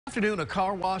Afternoon, a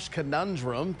car wash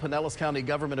conundrum. Pinellas County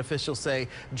government officials say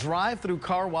drive-through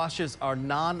car washes are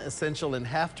non-essential and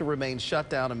have to remain shut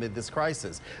down amid this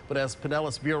crisis. But as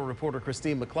Pinellas Bureau reporter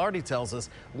Christine McClarty tells us,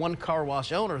 one car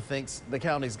wash owner thinks the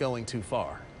county's going too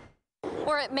far.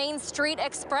 We're at Main Street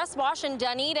Express Wash in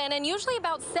Dunedin, and usually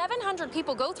about 700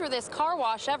 people go through this car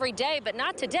wash every day, but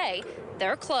not today.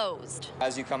 They're closed.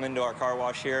 As you come into our car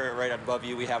wash here, right above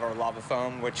you, we have our lava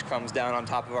foam, which comes down on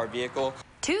top of our vehicle.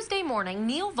 Tuesday morning,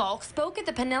 Neil Volk spoke at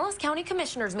the Pinellas County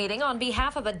Commissioners meeting on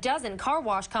behalf of a dozen car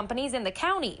wash companies in the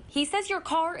county. He says your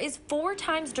car is 4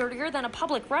 times dirtier than a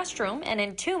public restroom, and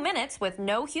in 2 minutes, with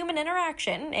no human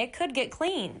interaction, it could get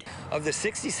cleaned. Of the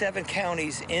 67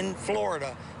 counties in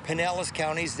Florida, Pinellas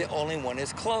County is the only one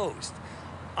that's closed.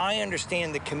 I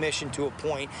understand the commission to a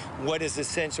point what is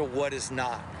essential, what is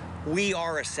not. We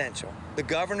are essential. The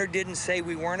governor didn't say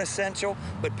we weren't essential,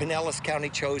 but Pinellas County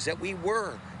chose that we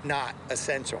were not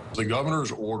essential. The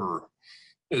governor's order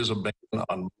is a ban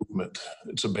on movement.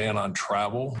 It's a ban on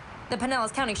travel. The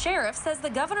Pinellas County Sheriff says the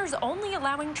governor's only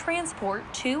allowing transport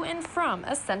to and from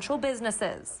essential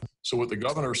businesses. So what the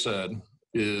governor said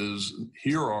is,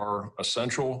 here are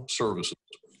essential services.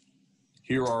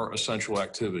 Here are essential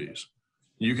activities.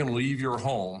 You can leave your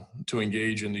home to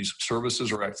engage in these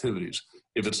services or activities.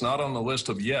 If it's not on the list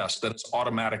of yes, then it's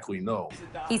automatically no.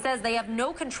 He says they have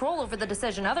no control over the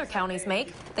decision other counties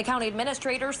make. The county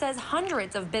administrator says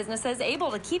hundreds of businesses able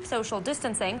to keep social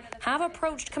distancing have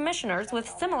approached commissioners with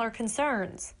similar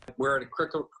concerns. We're at a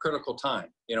critical time.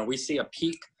 You know, we see a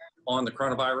peak on the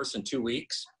coronavirus in 2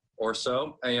 weeks or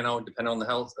so, depending on the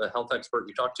health expert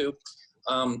you talk to.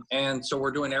 And so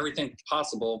we're doing everything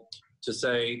possible to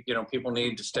say, people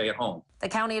need to stay at home. The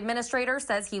county administrator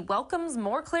says he welcomes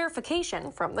more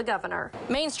clarification from the governor.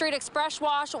 Main Street Express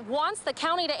Wash wants the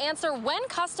county to answer when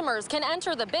customers can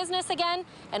enter the business again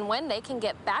and when they can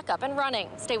get back up and running.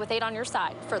 Stay with 8 on your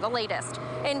side for the latest.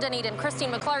 In Dunedin,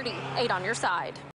 Christine McClarty, 8 on your side.